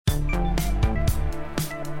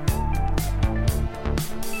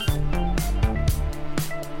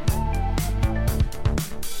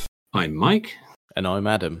I'm Mike. And I'm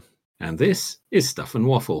Adam. And this is Stuff and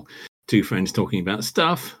Waffle. Two friends talking about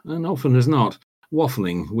stuff, and often as not,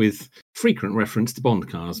 waffling with frequent reference to Bond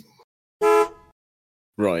cars.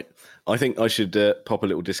 Right. I think I should pop a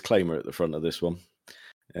little disclaimer at the front of this one.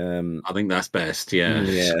 I think that's best, yeah.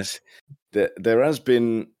 Yes. There has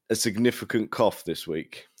been a significant cough this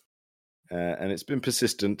week, and it's been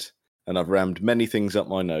persistent, and I've rammed many things up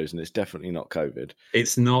my nose, and it's definitely not COVID.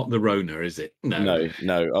 It's not the Rona, is it? No.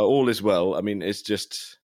 All is well. I mean,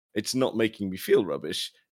 it's not making me feel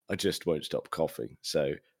rubbish. I just won't stop coughing.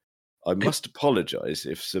 So I must apologise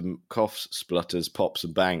if some coughs, splutters, pops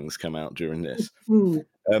and bangs come out during this.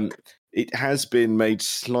 It has been made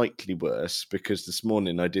slightly worse because this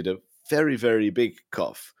morning I did a very, very big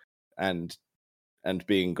cough and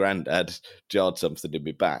being granddad jarred something in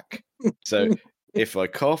my back. So if I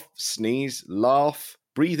cough, sneeze, laugh,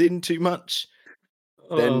 breathe in too much,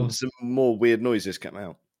 then some more weird noises come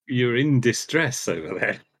out. You're in distress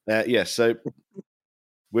over there. Yes, so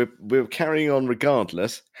we're carrying on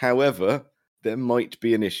regardless. However, there might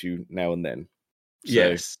be an issue now and then. So,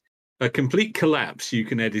 yes. A complete collapse you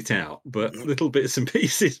can edit out, but little bits and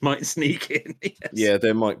pieces might sneak in. Yes. Yeah,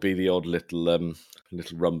 there might be the odd little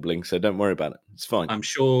rumbling, so don't worry about it. It's fine. I'm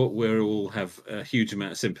sure we'll all have a huge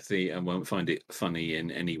amount of sympathy and won't find it funny in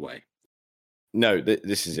any way. No,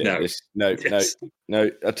 this is it. No. No.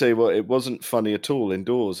 I'll tell you what, it wasn't funny at all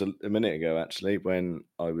indoors a minute ago, actually, when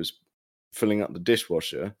I was filling up the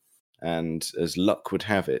dishwasher, and as luck would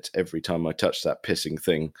have it, every time I touched that pissing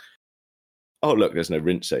thing, oh, look, there's no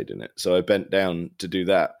rinse aid in it. So I bent down to do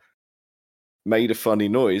that, made a funny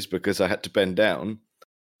noise because I had to bend down.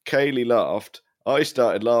 Kaylee laughed. I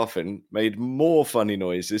started laughing, made more funny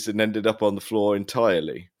noises, and ended up on the floor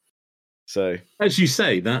entirely. So, as you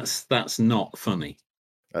say, that's not funny.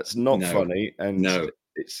 That's not funny, and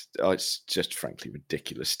it's just frankly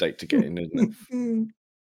ridiculous state to get in, isn't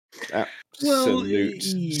it? Absolute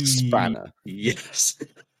spanner. Yes.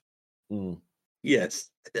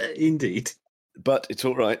 Yes, indeed. But it's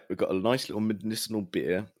all right. We've got a nice little medicinal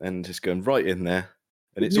beer, and it's going right in there.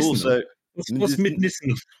 And it's medicinal? also what's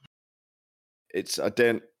medicinal? It's I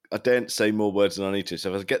daren't say more words than I need to.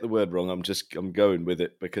 So if I get the word wrong, I'm going with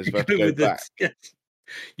it because if I have to go back. Yes.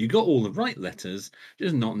 You got all the right letters,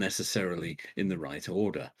 just not necessarily in the right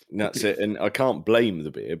order. That's it. And I can't blame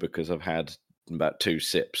the beer because I've had about 2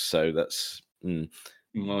 sips. So that's.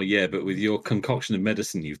 Well, yeah, but with your concoction of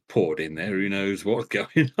medicine you've poured in there, who knows what's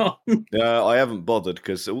going on? I haven't bothered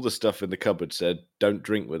because all the stuff in the cupboard said don't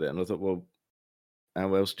drink with it. And I thought, well,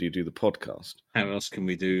 how else do you do the podcast? How else can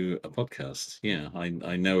we do a podcast? Yeah,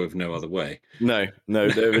 I know of no other way. No,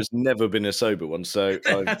 there has never been a sober one. So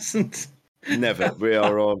there hasn't. Never.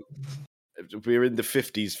 We're in the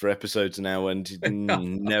 50s for episodes now, and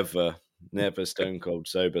never stone cold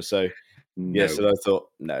sober. So no. So I thought,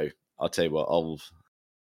 no, I'll tell you what,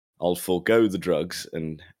 I'll forego the drugs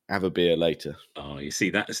and have a beer later. Oh, you see,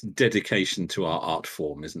 that's dedication to our art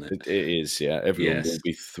form, isn't it? It is, yeah. Everyone will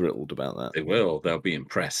be thrilled about that. They will. They'll be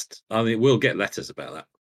impressed. I mean, we'll get letters about that.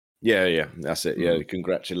 Yeah, that's it. Yeah,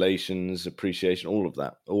 congratulations, appreciation, all of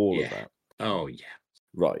that. All of that. Oh, yeah.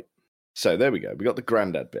 Right. So there we go. We got the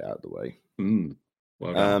granddad bit out of the way.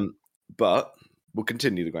 Well done. But we'll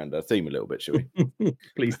continue the granddad theme a little bit, shall we?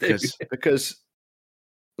 Please do. Because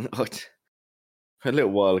a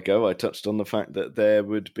little while ago, I touched on the fact that there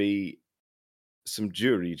would be some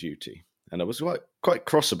jury duty, and I was quite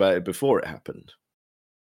cross about it before it happened.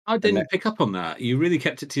 I didn't pick up on that. You really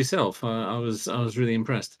kept it to yourself. I was really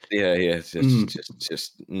impressed. Yeah.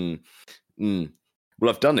 Well,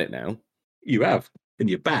 I've done it now. You have, and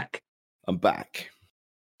you're back. I'm back,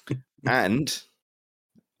 and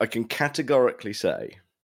I can categorically say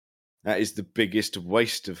that is the biggest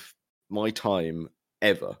waste of my time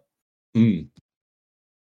ever.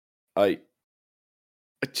 I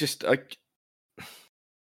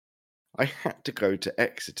had to go to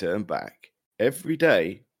Exeter and back every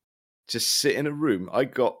day to sit in a room. I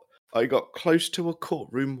got close to a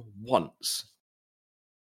courtroom once.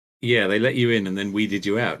 Yeah, they let you in and then weeded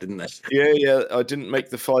you out, didn't they? Yeah. I didn't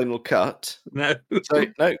make the final cut. No. So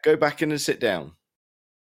no, go back in and sit down.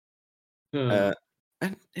 And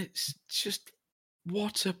it's just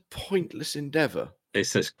what a pointless endeavour.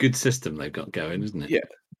 It's a good system they've got going, isn't it? Yeah.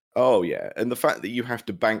 Oh, yeah. And the fact that you have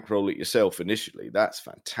to bankroll it yourself initially, that's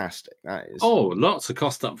fantastic. That is. Oh, lots of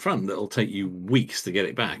cost up front that'll take you weeks to get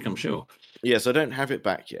it back, I'm sure. Yes, I don't have it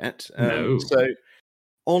back yet. No. So,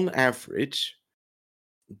 on average,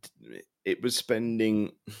 it was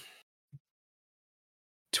spending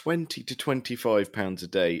 £20 to £25 a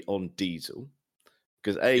day on diesel.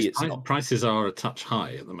 Because prices are a touch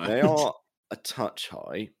high at the moment. They are a touch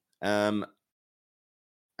high. And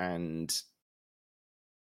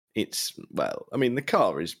it's, well, I mean, the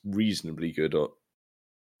car is reasonably good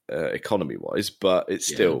economy wise, but it's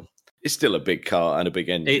still a big car and a big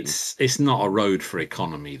engine. It's not a road for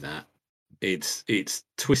economy. That it's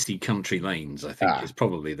twisty country lanes. I think is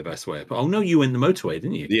probably the best way. But oh no, you went the motorway,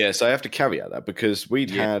 didn't you? Yes, I have to caveat that because we'd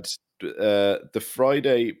had the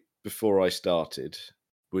Friday before I started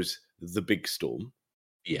was the big storm.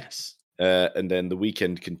 Yes. And then the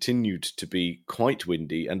weekend continued to be quite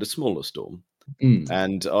windy and a smaller storm. Mm.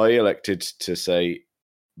 And I elected to say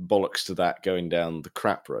bollocks to that, going down the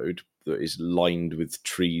crap road that is lined with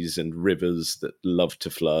trees and rivers that love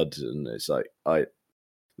to flood. And it's like,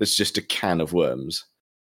 it's just a can of worms.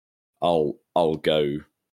 I'll go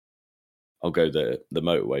the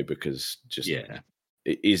motorway because just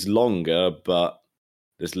it is longer, but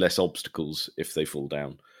there's less obstacles if they fall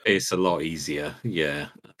down. It's a lot easier. Yeah,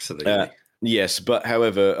 absolutely. Yes, but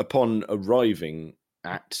however, upon arriving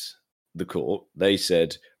at the court, they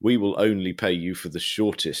said, we will only pay you for the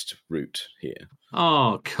shortest route here.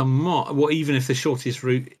 Oh, come on. Well, even if the shortest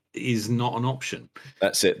route is not an option.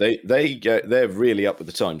 That's it. They're really up with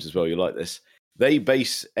the times as well. You like this. They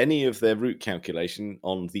base any of their route calculation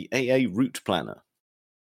on the AA Route Planner.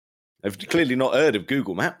 They've clearly not heard of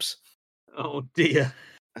Google Maps. Oh, dear.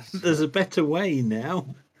 There's a better way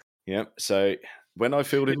now. Yeah, so when I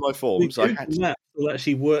filled in my forms, I had to... Maps will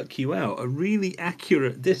actually work you out a really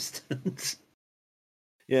accurate distance.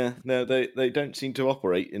 Yeah, no, they don't seem to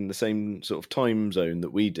operate in the same sort of time zone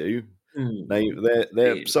that we do.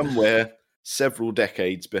 They're somewhere several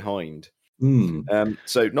decades behind.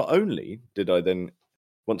 So not only did I then,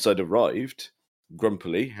 once I'd arrived,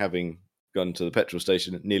 grumpily, having gone to the petrol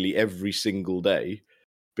station nearly every single day,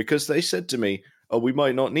 because they said to me, oh, we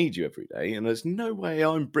might not need you every day, and there's no way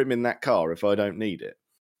I'm brimming that car if I don't need it.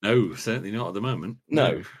 No, certainly not at the moment.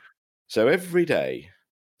 No. So every day,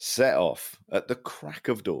 set off at the crack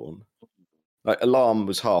of dawn. Like, alarm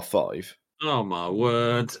was 5:30. Oh, my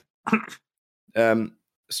word.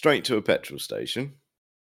 Straight to a petrol station.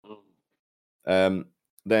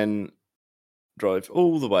 Then drive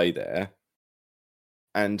all the way there.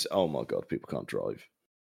 And, oh my God, people can't drive.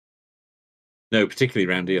 No, particularly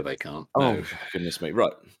around here, they can't. Oh, no. Goodness me.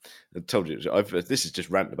 Right. I told you, this is just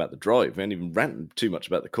ranting about the drive. We haven't even ranted too much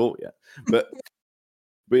about the court yet. But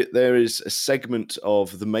there is a segment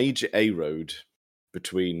of the major A road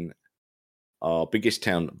between our biggest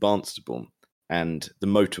town, Barnstaple, and the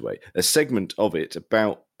motorway. A segment of it,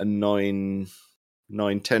 about a 10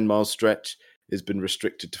 mile stretch, has been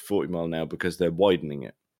restricted to 40 mile now because they're widening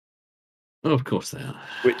it. Oh, of course they are.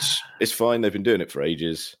 Which is fine. They've been doing it for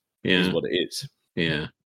ages. Is what it is. Yeah.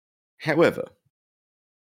 However,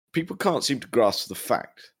 people can't seem to grasp the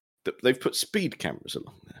fact that they've put speed cameras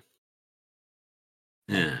along there.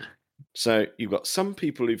 Yeah. So you've got some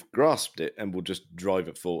people who've grasped it and will just drive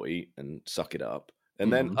at 40 and suck it up.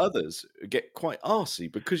 And then others get quite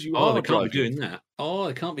arsy because you are they can't driving. be doing that. Oh,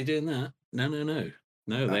 they can't be doing that. No.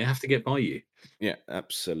 No, they have to get by you. Yeah,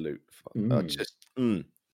 absolute. I just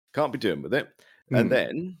can't be doing with it. And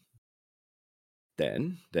then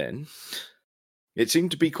it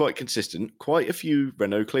seemed to be quite consistent. Quite a few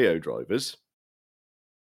Renault Clio drivers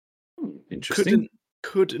interesting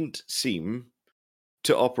couldn't seem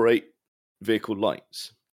to operate vehicle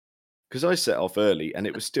lights, because I set off early and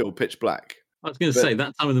it was still pitch black. I was going to say,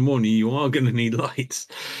 that time of the morning you are going to need lights.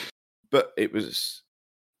 But it was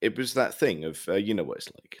that thing of you know what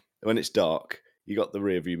it's like when it's dark. You got the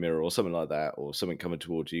rear view mirror or something like that, or something coming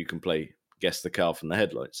towards you. You can play guess the car from the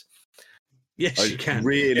headlights. Yes, you can.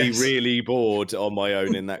 Really bored on my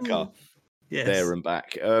own in that car. Yes. There and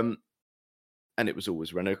back. And it was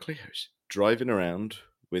always Renault Clios driving around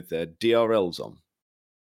with their DRLs on.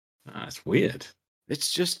 That's weird.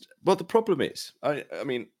 It's just, well, the problem is, I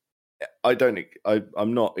mean,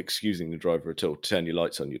 I'm not excusing the driver at all. Turn your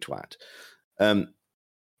lights on, you twat.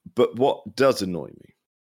 But what does annoy me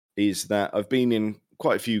is that I've been in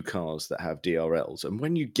quite a few cars that have DRLs, and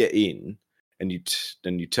when you get in and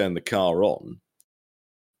you turn the car on,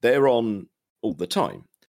 they're on all the time,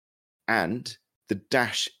 and the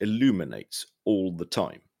dash illuminates all the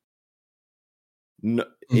time.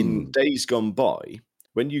 In days gone by,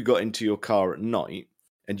 when you got into your car at night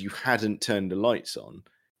and you hadn't turned the lights on,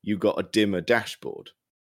 you got a dimmer dashboard.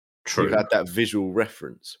 True. You had that visual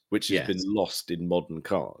reference, which has been lost in modern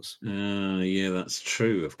cars. Yeah, that's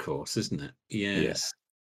true, of course, isn't it? Yes.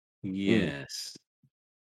 Yes.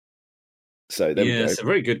 So there we go. It's a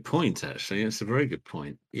very good point, actually. It's a very good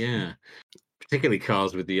point. Yeah. Particularly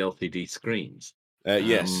cars with the LCD screens.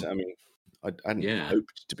 Yes, I mean, I hadn't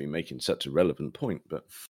hoped to be making such a relevant point, but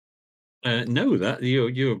No, that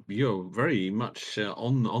you're very much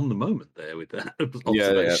on the moment there with that Yeah, yeah,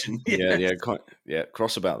 observation. yeah, Yes. yeah, quite, yeah,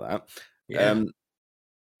 cross about that. Yeah.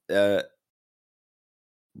 Uh,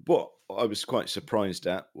 what I was quite surprised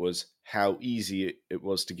at was how easy it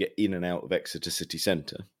was to get in and out of Exeter city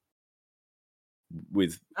centre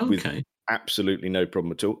with Okay. absolutely no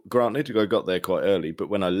problem at all. Granted, I got there quite early, but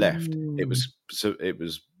when I left, Mm, it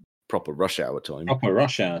was proper rush hour time. proper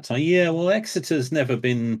rush hour time. Yeah. Well, Exeter's never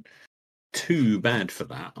been too bad for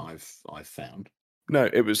that. I've found. No,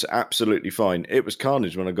 it was absolutely fine. It was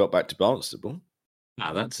carnage when I got back to Barnstable.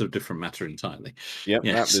 Ah, that's a different matter entirely. Yep,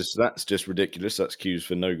 Yes. that's just ridiculous. That's queues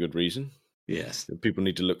for no good reason. Yes. People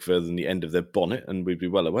need to look further than the end of their bonnet, and we'd be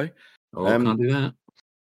well away. Oh, can't do that.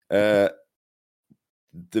 Uh,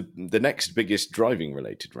 the next biggest driving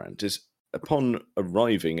related rant is upon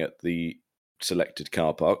arriving at the selected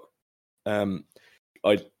car park.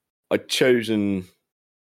 I'd chosen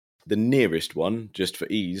the nearest one just for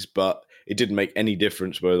ease, but it didn't make any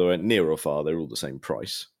difference whether I went near or far. They're all the same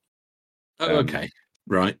price. Oh, okay.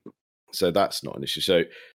 Right. So that's not an issue. So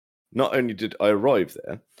not only did I arrive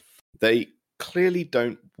there, they clearly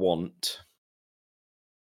don't want,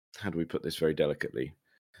 how do we put this very delicately,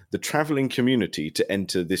 the travelling community to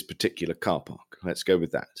enter this particular car park. Let's go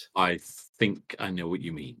with that. I think I know what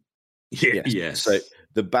you mean. Yeah. Yes. Yes. So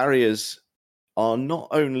the barriers are not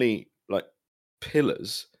only like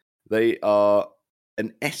pillars, they are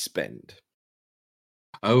an S bend.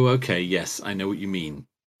 Oh, okay. Yes, I know what you mean.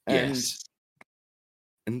 And Yes.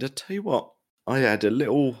 and I tell you what, I had a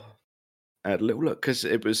little look because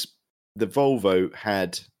it was the Volvo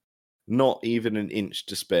had not even an inch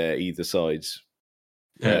to spare either sides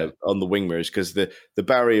on the wing mirrors because the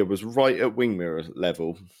barrier was right at wing mirror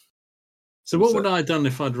level. So what would I have done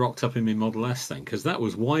if I'd rocked up in my Model S then? Because that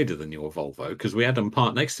was wider than your Volvo, because we had them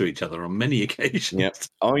parked next to each other on many occasions. Yeah,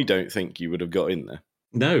 I don't think you would have got in there.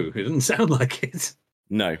 No, it didn't sound like it.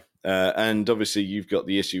 No, and obviously you've got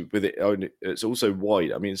the issue with it. It's also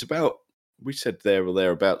wide. I mean, it's about, we said there or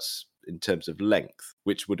thereabouts in terms of length,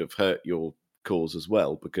 which would have hurt your cause as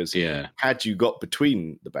well. Because had you got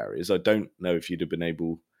between the barriers, I don't know if you'd have been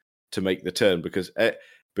able to make the turn because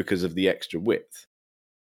of the extra width.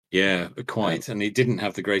 Yeah, quite. And it didn't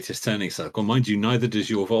have the greatest turning circle, mind you. Neither does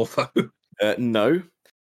your Volvo. No.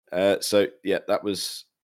 So yeah, that was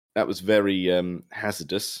very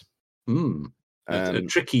hazardous. A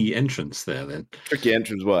tricky entrance there, then. Tricky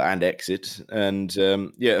entrance, well, and exit, and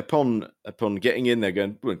yeah. Upon getting in there,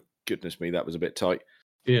 going, well, goodness me, that was a bit tight.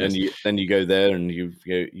 Yes. Then you go there and you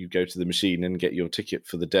go to the machine and get your ticket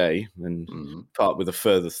for the day and part with a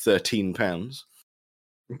further £13.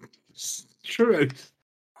 True.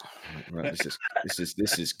 Right,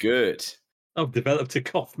 this is good. I've developed a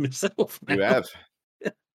cough myself now. You have.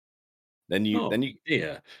 Then you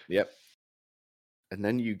yeah. Yep. And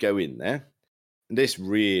then you go in there. And this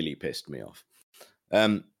really pissed me off.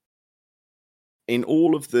 In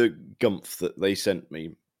all of the gumph that they sent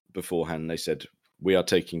me beforehand, they said, we are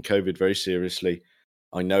taking COVID very seriously.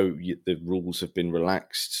 I know the rules have been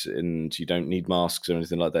relaxed and you don't need masks or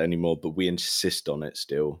anything like that anymore, but we insist on it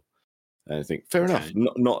still. And I think, fair enough,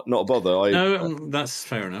 not a bother. No, that's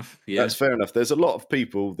fair enough. Yeah, that's fair enough. There's a lot of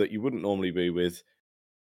people that you wouldn't normally be with.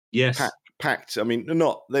 Yes, packed. I mean,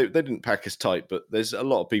 they didn't pack as tight, but there's a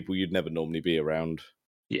lot of people you'd never normally be around.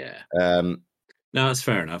 Yeah. No, that's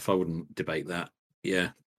fair enough. I wouldn't debate that. Yeah.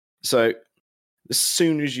 So as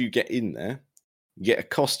soon as you get in there, you get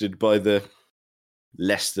accosted by the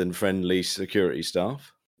less than friendly security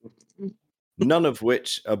staff, none of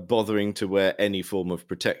which are bothering to wear any form of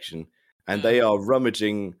protection. And they are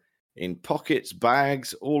rummaging in pockets,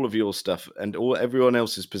 bags, all of your stuff and everyone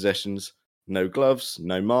else's possessions. No gloves,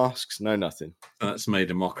 no masks, no nothing. That's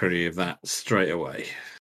made a mockery of that straight away.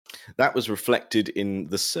 That was reflected in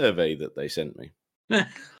the survey that they sent me.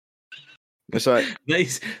 It's like,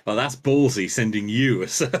 well, that's ballsy sending you a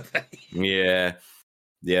survey. Yeah.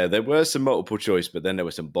 There were some multiple choice, but then there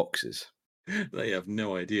were some boxes. They have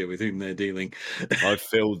no idea with whom they're dealing. I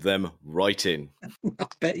filled them right in. I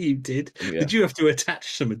bet you did. Yeah. Did you have to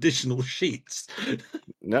attach some additional sheets?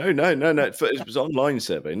 No. It was online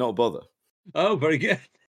survey, not a bother. Oh, very good.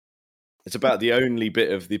 It's about the only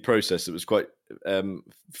bit of the process that was quite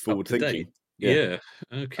forward thinking. Yeah.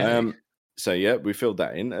 Okay. So yeah, we filled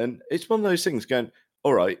that in, and it's one of those things going,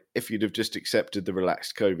 all right, if you'd have just accepted the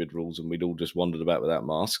relaxed COVID rules and we'd all just wandered about without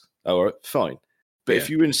masks, all right, fine. But if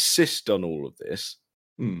you insist on all of this,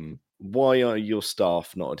 why are your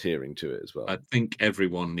staff not adhering to it as well? I think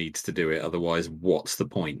everyone needs to do it. Otherwise, what's the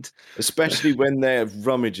point? Especially when they're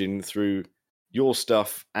rummaging through your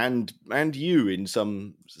stuff and you in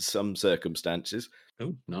some circumstances.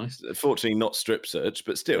 Oh, nice. Fortunately, not strip search,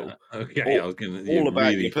 but still, Okay, I all, was going all to about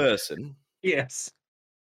really. your person. Yes.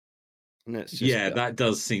 And it's just, Yeah, that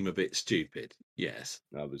does seem a bit stupid. Yes.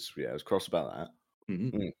 I was cross about that.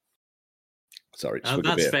 Mhm. Sorry, swig a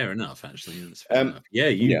That's beer. fair enough, actually. That's fair enough. Yeah,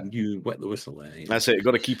 you wet the whistle there. Yeah. That's it.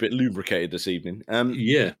 Got to keep it lubricated this evening.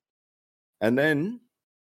 Yeah. And then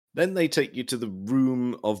they take you to the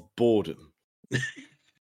room of boredom.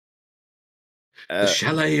 The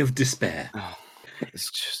Chalet of Despair. Oh, it's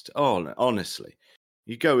just honestly,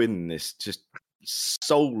 you go in this just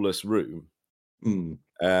soulless room, and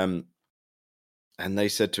they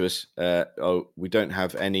said to us, we don't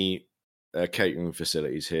have any catering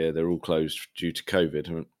facilities here. They're all closed due to COVID.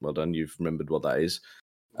 I went, well done, you've remembered what that is.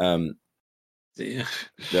 Yeah.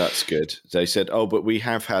 That's good. They said, but we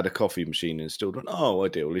have had a coffee machine installed. Went, oh,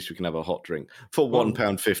 ideal. At least we can have a hot drink for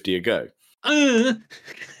 £1.50 a go.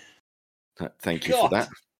 Thank you for that.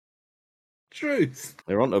 Truth.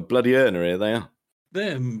 They're on a bloody earner here. They are.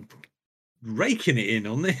 They're raking it in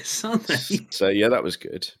on this, aren't they? So yeah, that was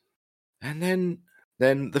good. And then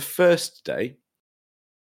the first day,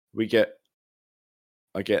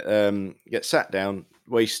 I get sat down,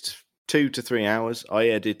 waste 2 to 3 hours. I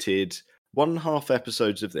edited 1.5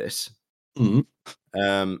 episodes of this.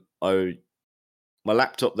 My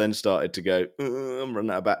laptop then started to go, I'm running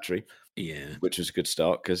out of battery. Yeah. Which was a good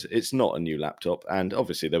start because it's not a new laptop, and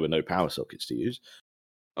obviously there were no power sockets to use.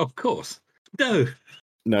 Of course. No.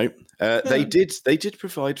 They did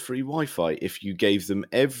provide free Wi-Fi if you gave them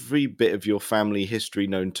every bit of your family history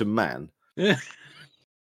known to man. Yeah.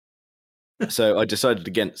 So I decided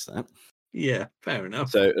against that. Yeah, fair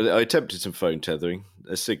enough. So I attempted some phone tethering.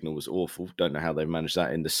 The signal was awful. Don't know how they managed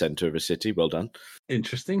that in the centre of a city. Well done.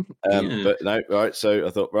 Interesting. But no, right. So I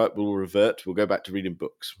thought, right, we'll revert. We'll go back to reading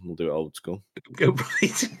books. We'll do it old school. Go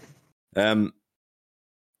right.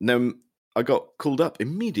 Then I got called up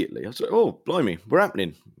immediately. I was like, oh, blimey, we're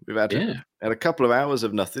happening. We've had a couple of hours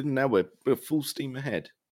of nothing. Now we're full steam ahead.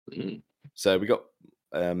 So we got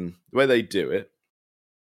the way they do it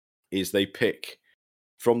is they pick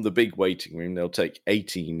from the big waiting room. They'll take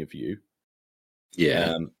 18 of you.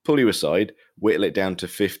 Yeah. Pull you aside, whittle it down to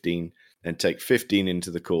 15, then take 15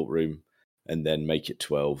 into the courtroom, and then make it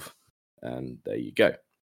 12. And there you go.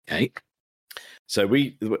 Okay. So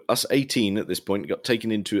us 18 at this point, got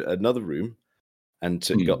taken into another room and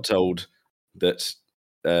got told that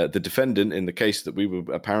the defendant in the case that we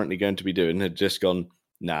were apparently going to be doing had just gone,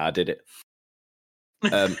 nah, I did it.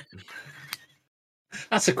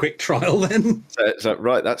 That's a quick trial then. So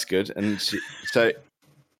right, that's good. And so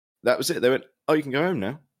that was it. They went, oh, you can go home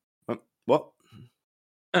now. What?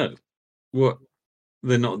 Oh, what?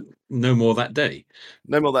 They're no more that day.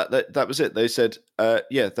 No more that was it. They said,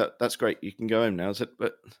 yeah, that's great. You can go home now. I said,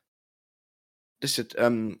 but they said,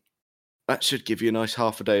 that should give you a nice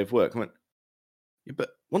half a day of work. I went, yeah,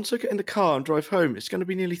 but once I get in the car and drive home, it's going to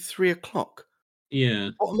be nearly 3:00.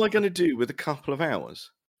 Yeah. What am I going to do with a couple of hours?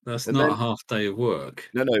 That's not a half day of work.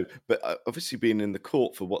 No, but obviously being in the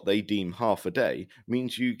court for what they deem half a day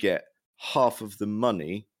means you get half of the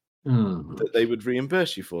money that they would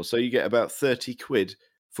reimburse you for. So you get about 30 quid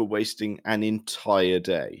for wasting an entire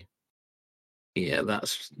day. Yeah,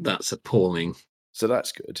 that's appalling. So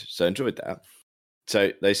that's good. So I enjoyed that.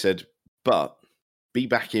 So they said, but be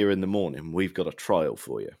back here in the morning. We've got a trial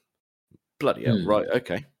for you. Bloody hell. Right,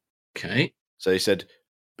 okay. Okay. So they said,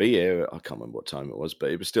 be here. I can't remember what time it was,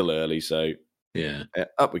 but it was still early. So yeah,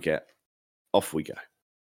 up we get. Off we go.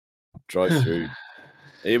 Drive through.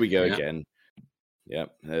 Here we go again. Yeah,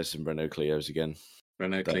 there's some Renault Clios again.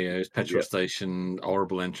 Renault Clios, petrol station,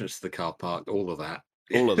 horrible entrance to the car park, all of that.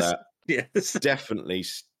 All of that. Yes. Definitely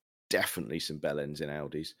some Bellens in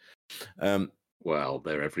Audis. Well,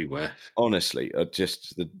 they're everywhere. Honestly,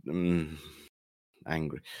 just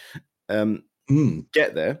angry.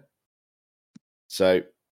 Get there. So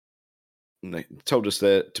they told us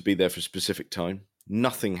to be there for a specific time.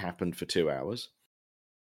 Nothing happened for 2 hours.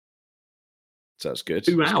 So that's good.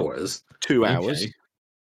 2 hours? 2 hours.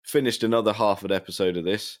 Finished another half an episode of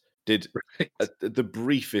this. Did the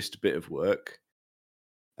briefest bit of work.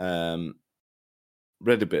 Read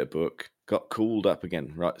a bit of book. Got called up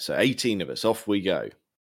again. Right, so 18 of us. Off we go.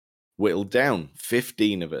 Whittled down.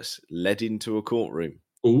 15 of us. Led into a courtroom.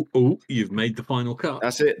 Oh, you've made the final cut.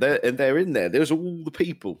 That's it. They're in there. There's all the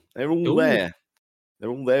people. They're all there.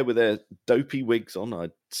 They're all there with their dopey wigs on. I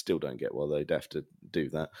still don't get why they'd have to do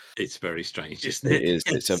that. It's very strange, isn't it? It is.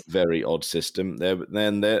 Yes. It's a very odd system. There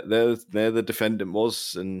the defendant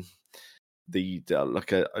was, and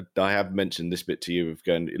I have mentioned this bit to you of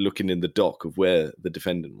looking in the dock of where the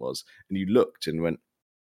defendant was, and you looked and went,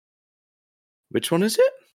 "Which one is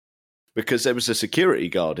it?" because there was a security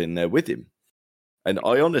guard in there with him. And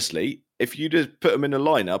I honestly, if you just put them in a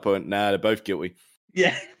lineup, I went, nah, they're both guilty.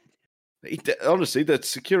 Yeah. Honestly, the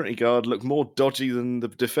security guard looked more dodgy than the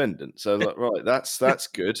defendant. So I was like, right, that's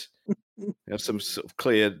good. You have some sort of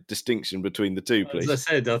clear distinction between the two, please. As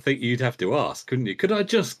I said, I think you'd have to ask, couldn't you? Could I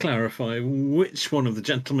just clarify which one of the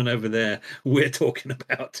gentlemen over there we're talking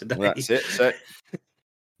about today? That's it. So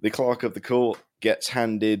the clerk of the court gets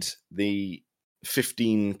handed the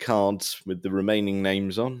 15 cards with the remaining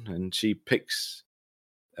names on, and she picks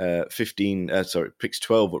picks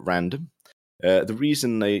 12 at random. The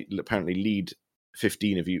reason they apparently lead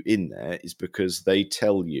 15 of you in there is because they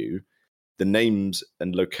tell you the names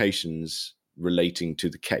and locations relating to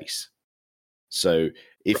the case. So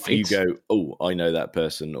if you go, oh, I know that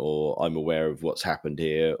person, or I'm aware of what's happened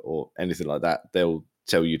here, or anything like that, they'll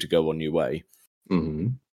tell you to go on your way.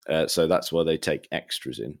 Mm-hmm. So that's why they take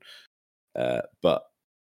extras in. But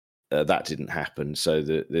that didn't happen. So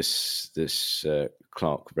this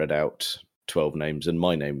clerk read out 12 names, and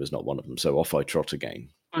my name was not one of them. So off I trot again.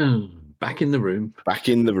 Back in the room. Back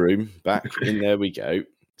in the room. Back in there we go.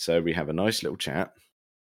 So we have a nice little chat.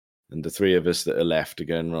 And the three of us that are left are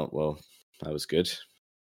going, right, well, that was good.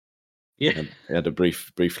 Yeah. And we had a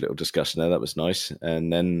brief little discussion there. That was nice.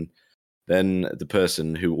 And then the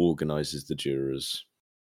person who organises the jurors,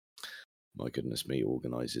 my goodness me,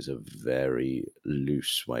 organises a very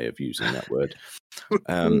loose way of using that word,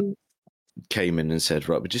 came in and said,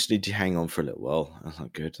 right, we just need you to hang on for a little while. I was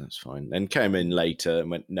like, good, that's fine. Then came in later and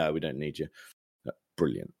went, no, we don't need you.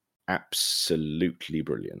 Brilliant. Absolutely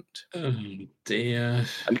brilliant. Oh, dear.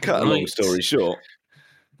 And cut a long story short,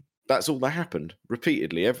 that's all that happened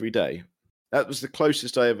repeatedly every day. That was the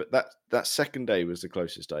closest I ever, that second day was the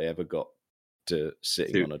closest I ever got to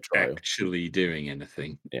sitting on a trial. Actually doing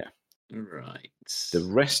anything. Yeah. Right. The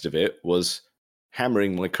rest of it was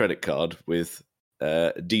hammering my credit card with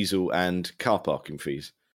diesel and car parking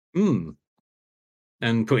fees. And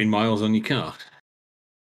putting miles on your car.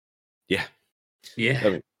 Yeah. Yeah. I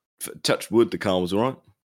mean, touch wood, the car was all right.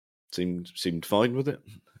 Seemed fine with it.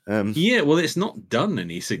 Yeah, well, it's not done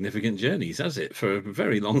any significant journeys, has it, for a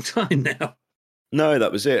very long time now? No,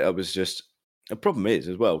 that was it. I was just... The problem is,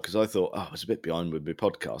 as well, because I thought, I was a bit behind with my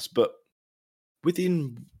podcast, but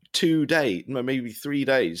within 2 days, maybe 3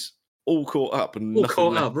 days, all caught up. And all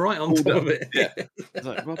caught up, right on top of it. Yeah. It's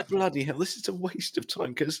like, well, bloody hell, this is a waste of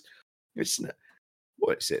time, because it's...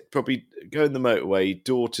 What is it? Probably going the motorway,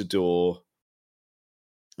 door to door,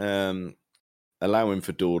 allowing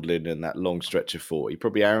for dawdling and that long stretch of 40,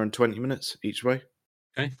 probably hour and 20 minutes each way.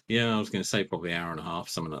 Okay. Yeah, I was going to say probably hour and a half,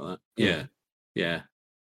 something like that. Yeah. Yeah.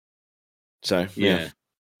 So, yeah.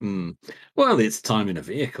 Well, it's time in a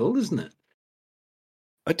vehicle, isn't it?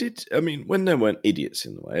 When there weren't idiots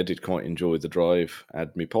in the way, I did quite enjoy the drive. I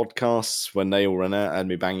had me podcasts. When they all ran out, I had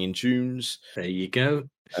me banging tunes. There you go.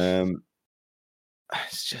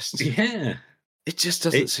 It's just... Yeah. It just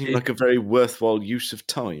doesn't seem like a very worthwhile use of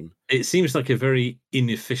time. It seems like a very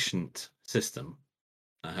inefficient system,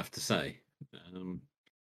 I have to say.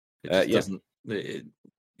 It just doesn't.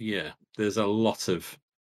 There's a lot of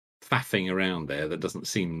faffing around there that doesn't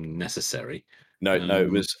seem necessary. No, it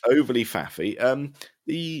was overly faffy.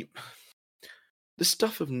 The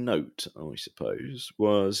stuff of note, I suppose,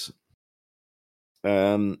 was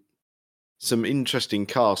some interesting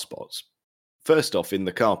car spots. First off, in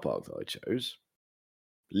the car park that I chose,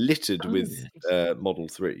 littered with Model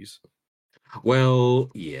 3s. Well,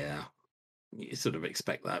 yeah. You sort of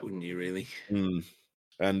expect that, wouldn't you, really?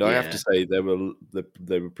 And I have to say, they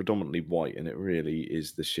were predominantly white, and it really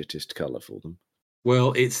is the shittest colour for them.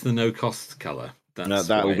 Well, it's the no-cost colour.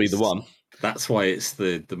 That will be the one. That's why it's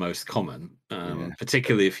the most common,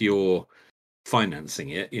 particularly if you're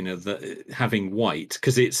financing it. You know, having white,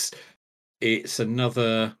 because it's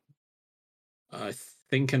another... I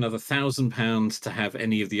think another £1,000 to have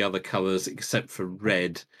any of the other colours except for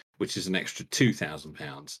red, which is an extra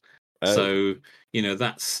 £2,000. So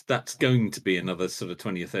that's going to be another sort of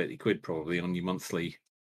 20 or 30 quid probably on your monthly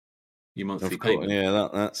payment. Yeah,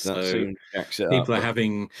 that seems people are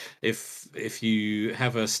having if you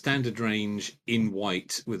have a standard range in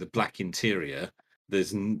white with a black interior,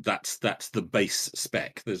 that's the base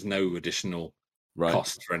spec. There's no additional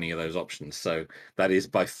cost for any of those options. So that is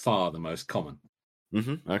by far the most common.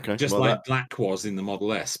 Mm-hmm. Okay. Just like black was in the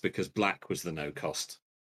Model S, because black was the no-cost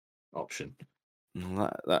option. Well,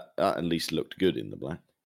 that at least looked good in the black.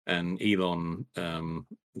 And Elon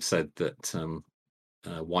said that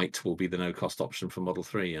white will be the no-cost option for Model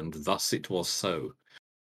 3, and thus it was so.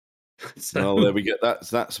 Well, there we go.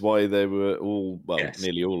 That's why they were all,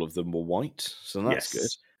 nearly all of them were white. So that's good.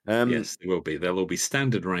 Yes, there will be. There'll all be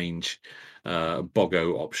standard range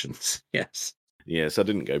Bogo options. Yes. Yes, I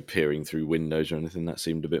didn't go peering through windows or anything. That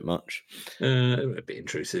seemed a bit much. A bit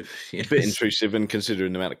intrusive. Yes. A bit intrusive, and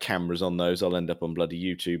considering the amount of cameras on those, I'll end up on bloody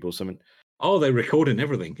YouTube or something. Oh, they're recording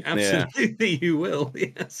everything. Absolutely, you will.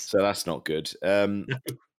 Yes. So that's not good. There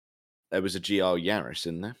was a GR Yaris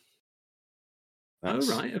in there. Oh,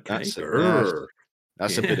 right. Okay.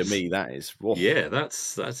 That's a bit of me. That is. Whoa. Yeah,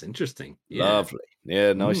 that's interesting. Lovely.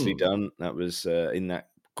 Yeah, nicely done. That was in that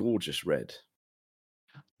gorgeous red.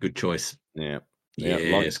 Good choice. Yeah.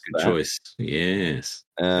 Yes, good choice. Yes.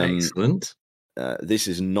 Excellent. This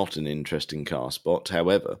is not an interesting car spot.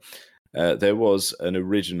 However, there was an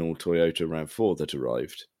original Toyota RAV4 that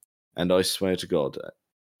arrived, and I swear to God,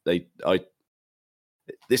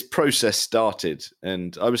 this process started,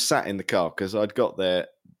 and I was sat in the car because I'd got there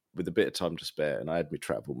with a bit of time to spare, and I had my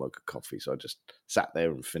travel mug of coffee, so I just sat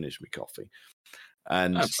there and finished my coffee.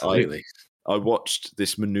 And absolutely, I watched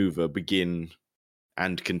this maneuver begin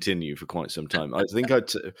and continue for quite some time. I think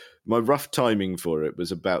my rough timing for it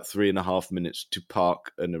was about 3.5 minutes to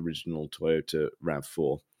park an original Toyota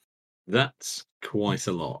RAV4. That's quite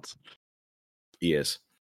a lot. Yes,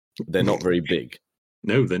 they're not very big.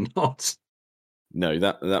 No, they're not. No,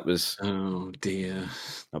 that was. Oh dear.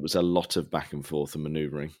 That was a lot of back and forth and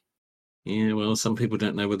manoeuvring. Yeah, well, some people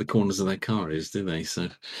don't know where the corners of their car is, do they? So,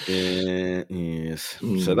 yes.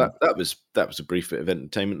 So that was a brief bit of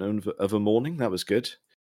entertainment of a morning. That was good.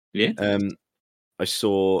 Yeah. I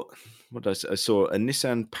saw I saw a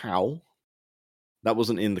Nissan Powell. That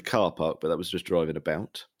wasn't in the car park, but that was just driving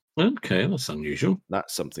about. Okay, that's unusual.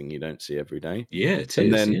 That's something you don't see every day. Yeah, it is.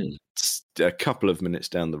 And then a couple of minutes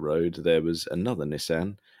down the road, there was another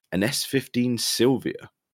Nissan, an S15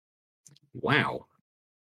 Silvia. Wow.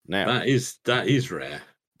 Now that is rare.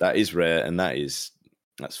 That is rare, and that's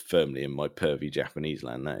firmly in my pervy Japanese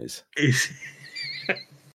land. That is.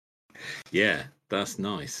 Yeah, that's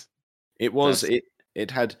nice. It was.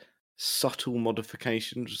 It had subtle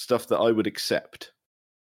modifications, stuff that I would accept.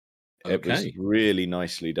 Okay. It was really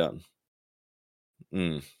nicely done.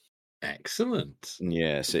 Excellent.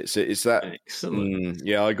 Yes, it's that. Excellent.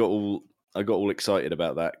 Yeah, I got all excited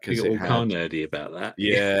about that because you got all car nerdy about that.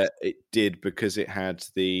 Yeah, it did, because it had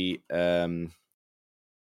the it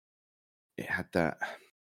had that.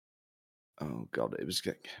 Oh God, it was.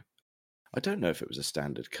 I don't know if it was a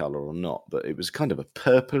standard color or not, but it was kind of a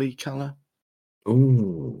purpley color.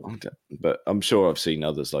 Ooh. But I'm sure I've seen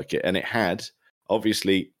others like it, and it had,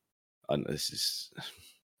 obviously, and this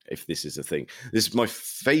is a thing. This is my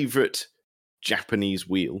favorite Japanese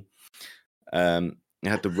wheel. It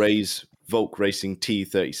had the Rays Volk Racing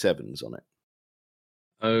T37s on it.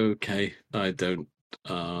 Okay, I don't.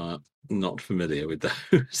 Not familiar with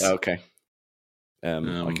those. Okay.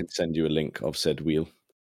 I can send you a link of said wheel.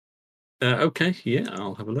 Okay, yeah,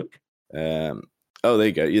 I'll have a look. Oh, there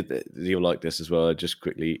you go. You'll like this as well. I just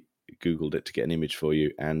quickly Googled it to get an image for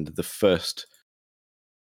you, and the first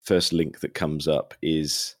link that comes up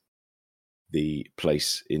is the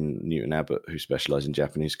place in Newton Abbot who specialise in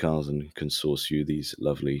Japanese cars and can source you these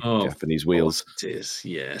lovely Japanese wheels. It is,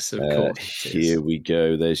 yes, of course. Here we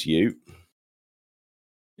go. There's you.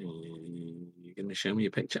 You're going to show me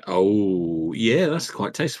a picture? Oh, yeah, that's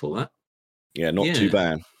quite tasteful, that. Yeah, not too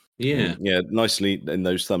bad. Yeah. Yeah, nicely in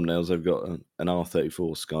those thumbnails, I've got an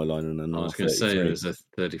R34 Skyline and an R33. I was going to say there's a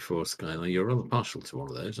 34 Skyline. You're rather partial to one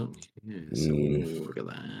of those, aren't you? Yeah, so look at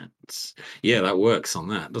that. Yeah, that works on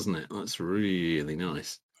that, doesn't it? That's really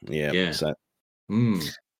nice. Yeah. So,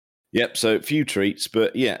 Yep, so a few treats,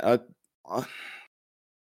 but yeah, I,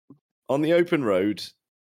 on the open road,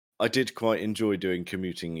 I did quite enjoy doing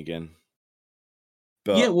commuting again.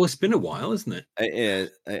 But yeah, well, it's been a while, isn't it?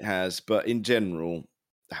 It has, but in general,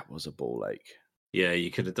 that was a ball ache. Yeah, you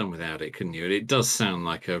could have done without it, couldn't you? It does sound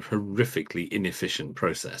like a horrifically inefficient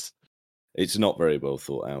process. It's not very well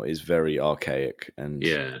thought out. It's very archaic, and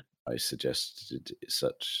yeah, I suggested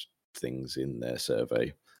such things in their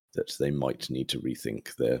survey that they might need to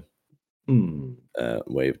rethink their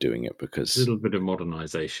way of doing it, because a little bit of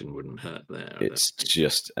modernization wouldn't hurt there. It's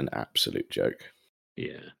just an absolute joke.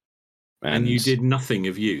 Yeah. And you did nothing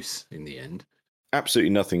of use in the end.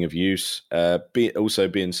 Absolutely nothing of use. Also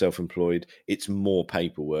being self-employed, it's more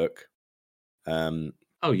paperwork.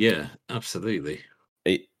 Oh yeah, absolutely.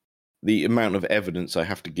 The amount of evidence I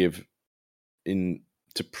have to give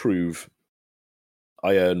to prove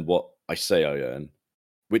I earn what I say I earn,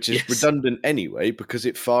 which is redundant anyway, because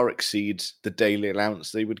it far exceeds the daily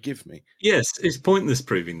allowance they would give me. Yes, it's pointless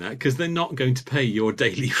proving that, because they're not going to pay your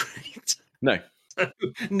daily rate. No.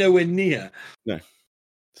 Nowhere near. No.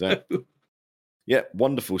 So, yeah,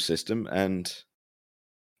 wonderful system. And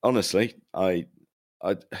honestly, I,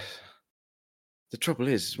 the trouble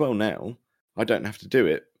is, as well now, I don't have to do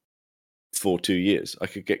it for 2 years. I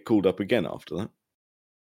could get called up again after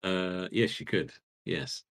that. Yes, you could.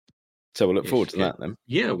 Yes. So we'll look Yes, forward you to could. that then.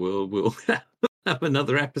 Yeah, we'll have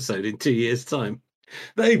another episode in 2 years' time.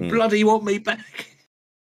 They Mm. bloody want me back.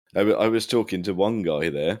 I was talking to one guy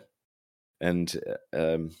there, and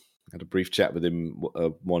had a brief chat with him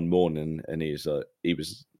one morning, and he was.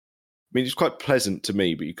 I mean, he was quite pleasant to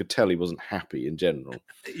me, but you could tell he wasn't happy in general.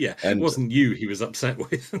 Yeah, it And wasn't you he was upset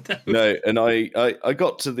with. no, and I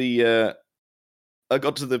got to the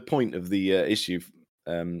point of the issue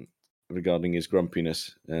regarding his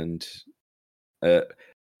grumpiness, and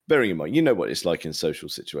bearing in mind, you know what it's like in social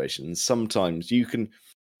situations. Sometimes you can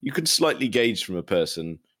slightly gauge from a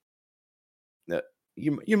person that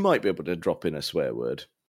you might be able to drop in a swear word.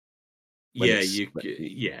 Yeah,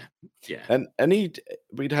 Yeah. yeah. And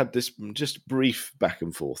we'd had this just brief back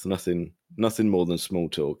and forth, nothing more than small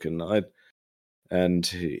talk, and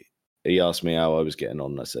he asked me how I was getting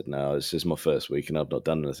on. And I said, no, this is my first week and I've not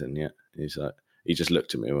done anything yet. He's like, he just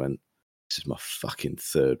looked at me and went, this is my fucking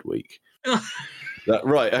third week.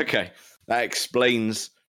 Right, okay. That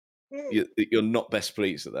explains you're not best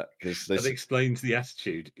pleased at that, because that explains the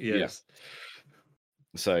attitude. Yes. Yeah.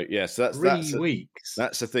 So yes, that's 3 weeks.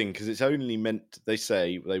 That's the thing, because it's only meant, they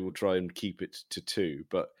say they will try and keep it to 2,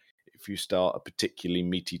 but if you start a particularly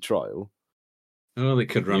meaty trial, they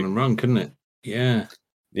could run and run, couldn't it? Yeah.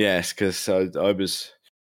 Yes, because I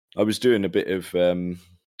was doing a bit of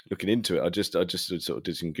looking into it. I just sort of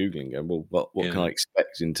did some googling, and well, what can I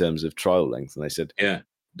expect in terms of trial length? And they said, yeah,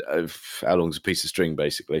 how long's a piece of string,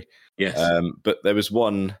 basically. Yes. But there was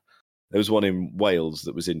one in Wales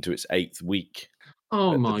that was into its 8th week.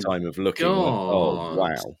 Oh, at my the time of looking. God.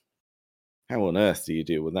 Went, oh wow! How on earth do you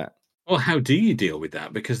deal with that? Well, how do you deal with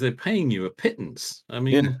that? Because they're paying you a pittance. I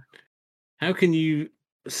mean, how can you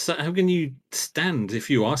stand, if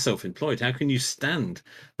you are self-employed? How can you stand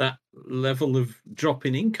that level of drop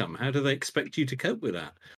in income? How do they expect you to cope with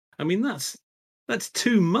that? I mean, that's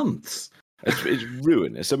 2 months. It's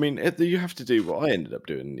ruinous. I mean, you have to do what I ended up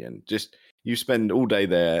doing in the end. Just you spend all day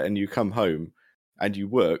there, and you come home, and you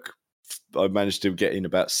work. I managed to get in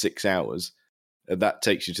about 6 hours, and that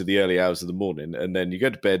takes you to the early hours of the morning, and then you go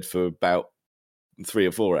to bed for about 3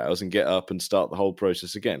 or 4 hours and get up and start the whole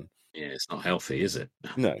process again. Yeah, it's not healthy, is it?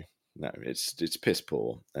 No, it's piss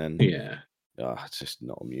poor, and it's just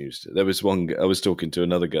not amused. There was one. I was talking to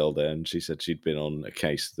another girl there, and she said she'd been on a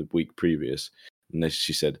case the week previous, and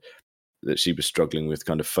she said that she was struggling with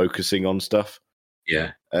kind of focusing on stuff.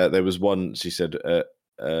 Yeah, there was one. She said a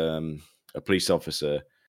police officer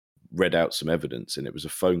read out some evidence, and it was a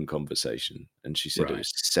phone conversation, and she said it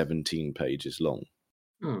was 17 pages long.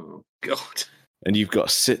 Oh God! And you've got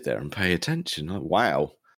to sit there and pay attention. Like,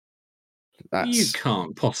 wow. You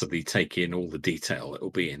can't possibly take in all the detail that will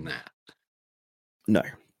be in that. No.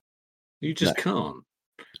 You just can't.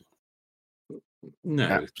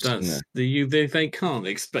 No, they can't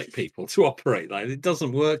expect people to operate like that. It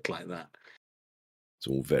doesn't work like that. It's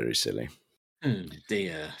all very silly. Oh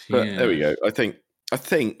dear. But there we go. I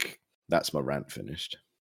think that's my rant finished.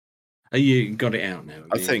 Oh, you got it out now.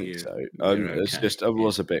 I think so. It's just I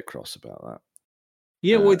was a bit cross about that.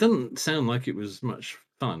 Yeah, well, it doesn't sound like it was much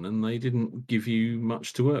fun, and they didn't give you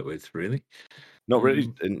much to work with, really. Not really.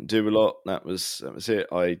 Didn't do a lot. That was it.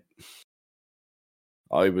 I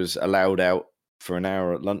was allowed out for an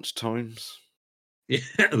hour at lunchtimes. Yeah,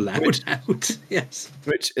 allowed out. Yes.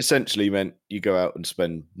 Which essentially meant you go out and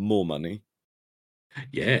spend more money.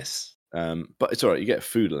 Yes. But it's all right. You get a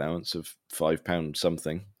food allowance of £5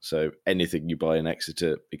 something. So anything you buy in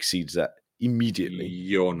Exeter exceeds that immediately.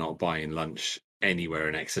 You're not buying lunch anywhere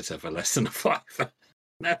in Exeter for less than a £5.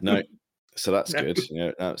 No. So that's good.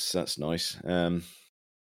 That's nice.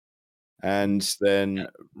 And then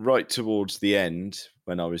right towards the end,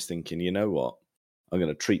 when I was thinking, you know what, I'm going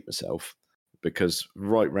to treat myself, because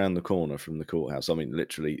right round the corner from the courthouse, I mean,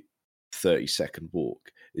 literally 30-second walk,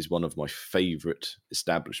 is one of my favourite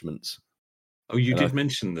establishments. Oh, you did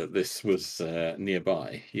mention that this was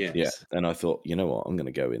nearby. Yes. Yeah. And I thought, you know what, I'm going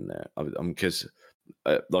to go in there. Because,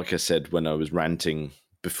 like I said, when I was ranting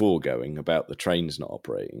before going about the trains not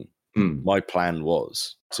operating, my plan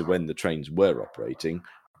was to, when the trains were operating,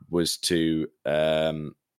 was to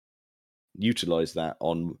utilise that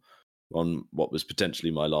on what was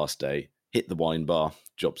potentially my last day, hit the wine bar,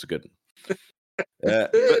 jobs are good.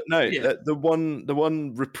 But no, the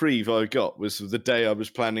one reprieve I got was the day I was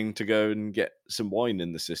planning to go and get some wine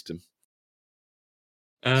in the system.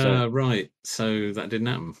 Right, so that didn't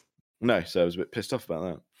happen. No, so I was a bit pissed off about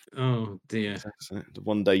that. Oh dear. So the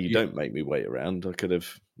one day you You don't make me wait around, I could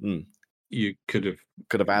have you could have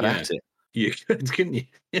had yeah. at it. You could, couldn't you?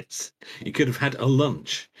 Yes. You could have had a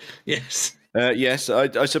lunch. Yes. Yes,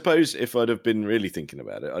 I suppose if I'd have been really thinking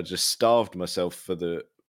about it, I just starved myself for the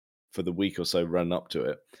week or so run up to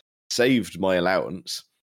it, saved my allowance,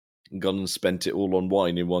 and gone and spent it all on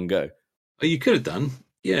wine in one go. Oh, you could have done.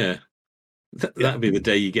 Yeah. Yeah. That'd be the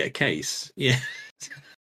day you get a case. Yeah.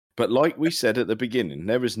 But like we said at the beginning,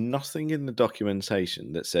 there is nothing in the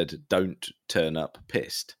documentation that said don't turn up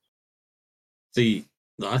pissed. See,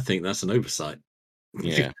 I think that's an oversight.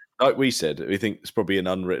 Yeah. Like we said, we think it's probably an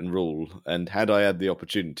unwritten rule. And had I had the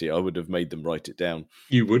opportunity, I would have made them write it down.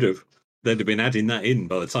 You would have. They'd have been adding that in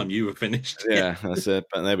by the time you were finished. Yeah, that's it.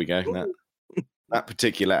 But there we go. That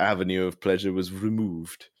particular avenue of pleasure was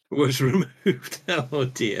removed. Was removed. Oh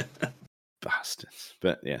dear. Bastards.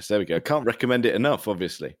 But yes, there we go. Can't recommend it enough,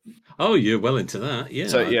 obviously. Oh, you're well into that. Yeah.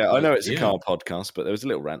 So yeah, I know it's a car podcast, but there was a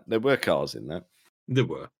little rant. There were cars in that. There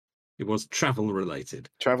were. It was travel related.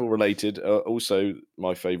 Travel related. Also,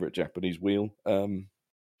 my favourite Japanese wheel.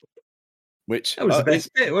 Which That was the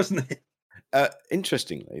best bit, wasn't it?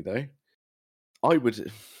 Interestingly, though, I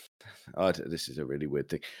would. This is a really weird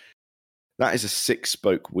thing. That is a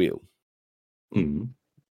 6-spoke wheel. Mm.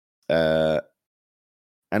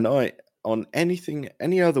 And on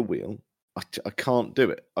any other wheel, I can't do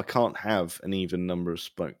it. I can't have an even number of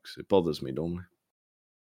spokes. It bothers me normally.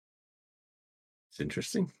 It's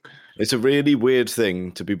interesting. It's a really weird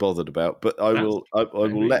thing to be bothered about, but I will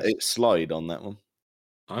let it slide on that one.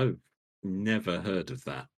 I've never heard of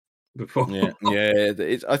that before. Yeah.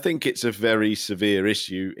 I think it's a very severe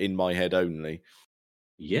issue in my head only.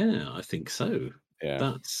 Yeah, I think so.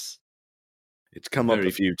 Yeah, it's come up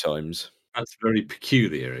a few times. That's very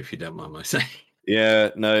peculiar, if you don't mind my saying. Yeah,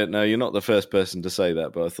 no, you're not the first person to say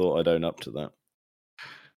that, but I thought I'd own up to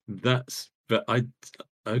that.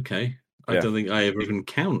 Okay. I don't think I ever even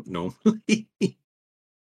count normally.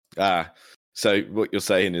 So what you're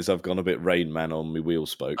saying is I've gone a bit Rain Man on my wheel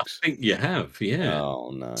spokes. I think you have, yeah.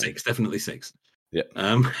 Oh no, 6, definitely 6. Yeah.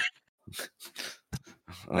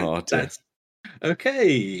 Oh, that's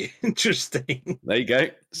okay. Interesting. There you go.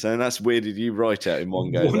 So that's weirded you right out in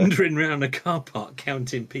one go. Wandering around a car park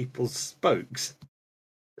counting people's spokes.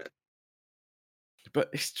 But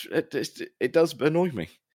it does annoy me.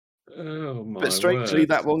 Oh my! But strangely, word.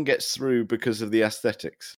 that one gets through because of the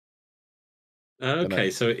aesthetics. Okay,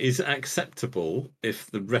 so is it acceptable if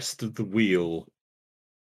the rest of the wheel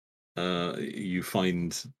you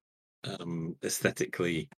find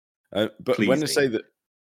aesthetically but pleasing? When I say that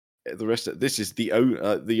the rest of this is the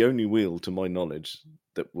only wheel to my knowledge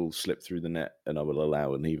that will slip through the net, and I will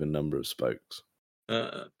allow an even number of spokes.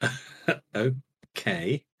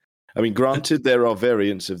 Okay. I mean, granted, there are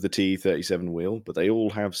variants of the TE37 wheel, but they all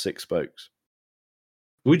have 6 spokes.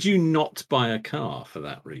 Would you not buy a car for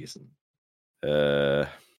that reason? Well,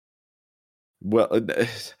 I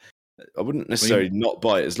wouldn't necessarily not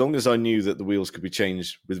buy it, as long as I knew that the wheels could be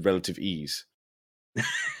changed with relative ease.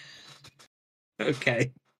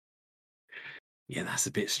 Okay. Yeah, that's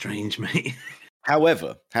a bit strange, mate.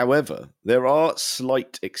 However, there are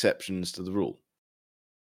slight exceptions to the rule.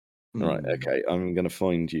 Right, okay, I'm going to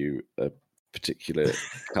find you a particular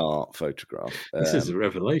car photograph. This is a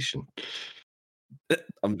revelation.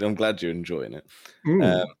 I'm glad you're enjoying it.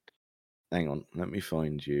 Hang on, let me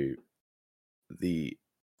find you the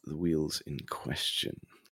wheels in question.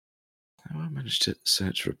 How I managed to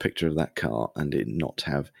search for a picture of that car and it not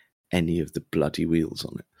have any of the bloody wheels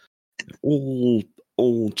on it.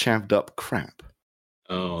 All chavved up crap.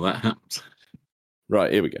 Oh, that happens.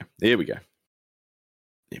 Right, here we go.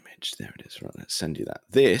 Image, there it is. Right, let's send you that.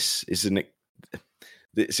 This is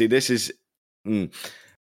this is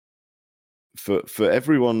for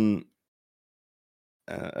everyone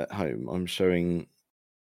at home. I'm showing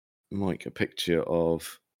Mike a picture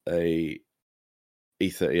of a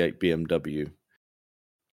E38 BMW,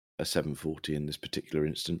 a 740 in this particular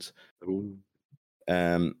instance. Ooh.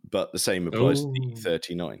 But the same applies to the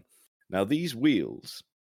E39. Now, these wheels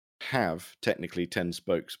have technically 10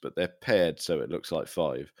 spokes, but they're paired so it looks like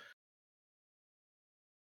 5.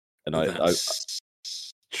 And that's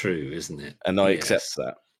true, isn't it? And I accept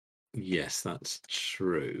that. Yes, that's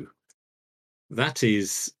true. That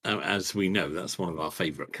is, as we know, that's one of our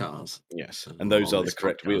favourite cars. Yes, and those are the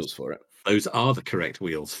correct wheels for it. Those are the correct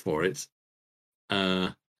wheels for it.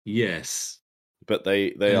 Yes. But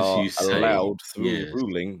they are allowed through the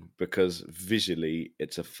ruling because visually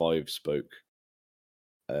it's a 5-spoke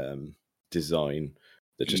design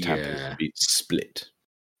that just happens to be split.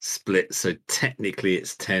 So technically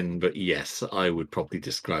it's 10, but yes, I would probably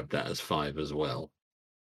describe that as 5 as well.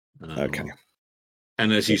 Okay.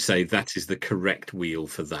 And as you say, that is the correct wheel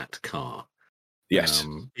for that car. Yes.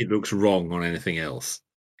 It looks wrong on anything else.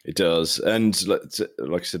 It does. And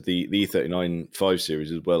like I said, the E39 5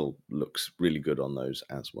 Series as well looks really good on those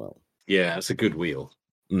as well. Yeah, it's a good wheel.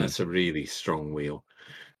 That's a really strong wheel.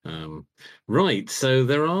 Right, so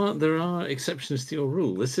there are exceptions to your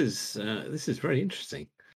rule. This is very interesting.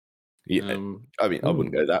 Yeah, I mean, I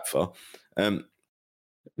wouldn't go that far.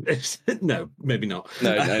 No, maybe not.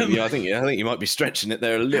 No, I think you might be stretching it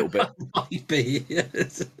there a little bit. Might be.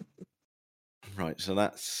 Yes. Right, so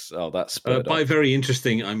that's by very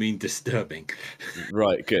interesting, I mean disturbing.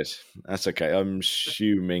 Right, good. That's okay. I'm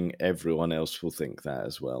assuming everyone else will think that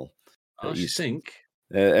as well. I think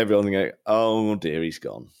everyone will go, oh dear, he's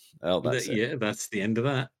gone. Oh, that's it. Yeah, that's the end of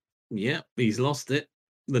that. Yeah, he's lost it.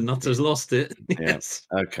 The nutter's lost it. Yes.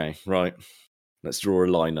 Yeah. Okay, right. Let's draw a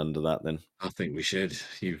line under that then. I think we should.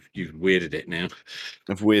 You've weirded it now.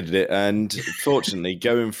 I've weirded it, and fortunately,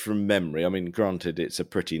 going from memory. I mean, granted, it's a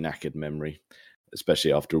pretty knackered memory,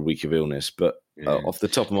 especially after a week of illness. But off the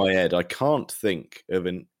top of my head, I can't think of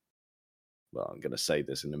an. Well, I'm going to say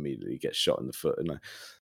this and immediately get shot in the foot, and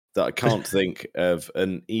that I can't think of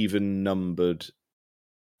an even numbered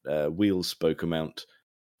wheel spoke amount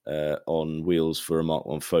on wheels for a Mark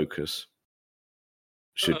 1 Focus.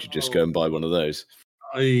 Should you just go and buy one of those?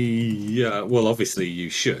 Yeah, well, obviously you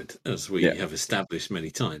should, as we have established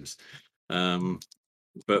many times.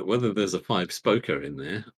 But whether there's a 5-spoker in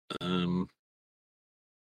there,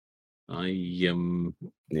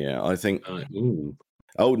 I think.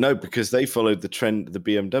 Oh no, because they followed the trend, the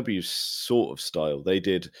BMW sort of style. They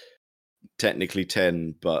did technically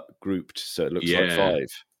 10, but grouped, so it looks like 5.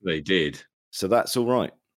 They did. So that's all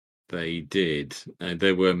right. They did.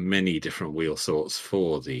 There were many different wheel sorts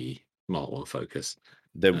for the Mark 1 Focus.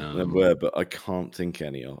 There were, but I can't think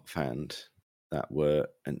any offhand that were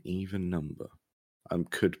an even number. I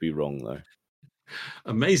could be wrong though.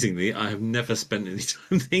 Amazingly, I have never spent any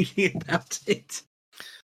time thinking about it.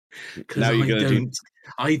 Now you're going to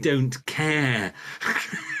I don't care.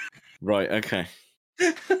 Right. Okay.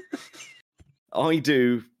 I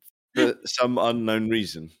do, for some unknown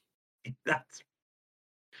reason. That's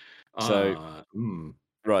so.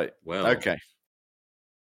 Right. Well. Okay.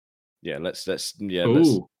 Yeah. Let's. Yeah.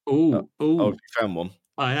 Oh, you found one.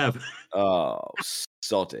 I have. Oh,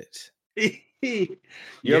 sod it. You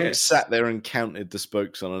haven't sat there and counted the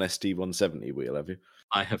spokes on an ST170 wheel, have you?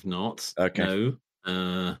 I have not. Okay.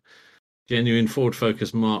 No. Genuine Ford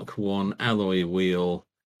Focus Mark 1 alloy wheel,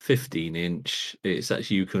 15-inch. It's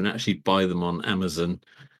actually, you can actually buy them on Amazon,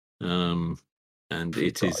 and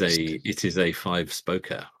it is a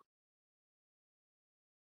 5-spoker.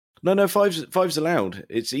 No, five's allowed.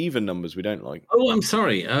 It's even numbers we don't like. Oh, I'm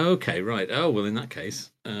sorry. Okay, right. Oh, well, in that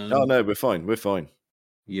case. Oh no, we're fine.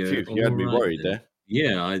 You had me worried there.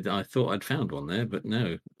 Yeah, I thought I'd found one there, but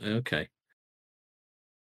no. Okay.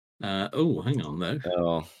 Hang on though.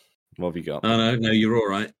 Oh, what have you got? Oh no, you're all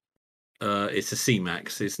right. It's a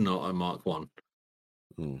C-Max. It's not a Mark 1.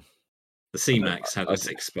 The C-Max had a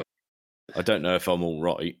 6-spoke. I don't know if I'm all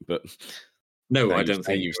right, but no, I don't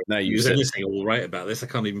think there's anything all right about this. I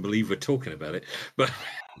can't even believe we're talking about it. But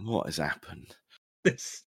what has happened?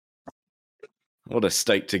 What a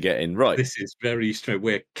state to get in. Right. This is very strange.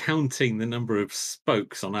 We're counting the number of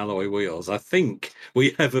spokes on alloy wheels. I think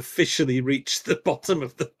we have officially reached the bottom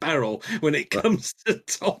of the barrel when it comes to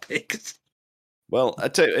topics. Well, I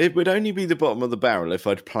tell you, it would only be the bottom of the barrel if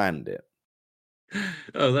I'd planned it.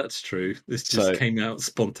 Oh, that's true. This just came out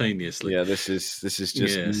spontaneously. Yeah, this is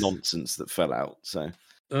just nonsense that fell out. So.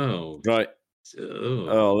 Oh. Right.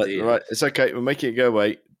 Right. It's okay. We'll make it go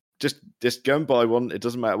away. Just go and buy one. It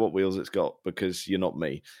doesn't matter what wheels it's got because you're not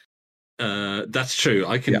me. That's true.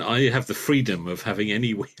 I can. Yeah. I have the freedom of having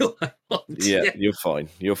any wheel I want. Yeah, you're fine.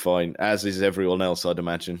 You're fine. As is everyone else, I'd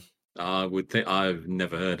imagine. I would think. I've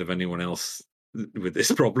never heard of anyone else with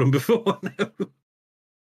this problem before. No.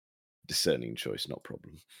 Discerning choice, not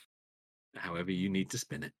problem. However, you need to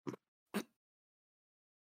spin it.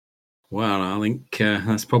 Well, I think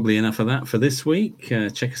that's probably enough of that for this week.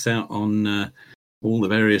 Check us out on all the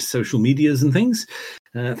various social medias and things.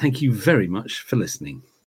 Thank you very much for listening.